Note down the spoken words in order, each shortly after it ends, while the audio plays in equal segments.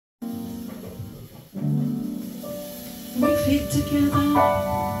fit together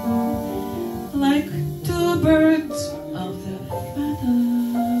like two birds of the feather.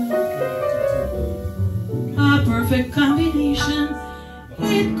 A perfect combination,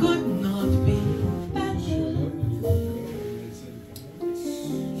 it could not be better.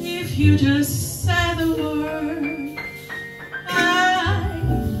 If you just say the word, I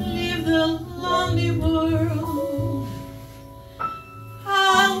leave the lonely world.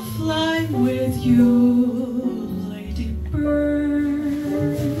 I'll fly with you, ladybird.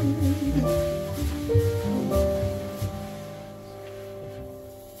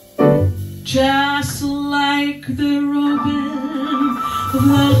 Just like the robin,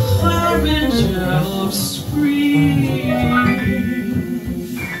 the harbinger of spring,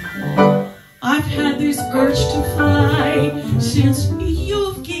 I've had this urge to fly since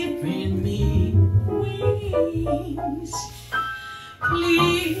you've given me wings.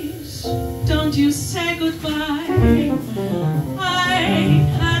 Please, don't you say goodbye. I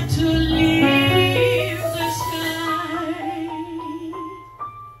had to leave the sky.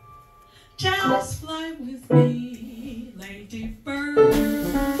 Just fly with me, ladybird.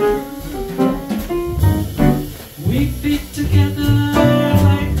 We fit together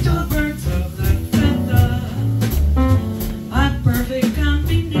like two birds of the feather. A perfect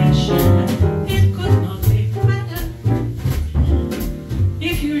combination, it could not be better.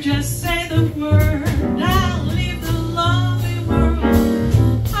 If you just say the word,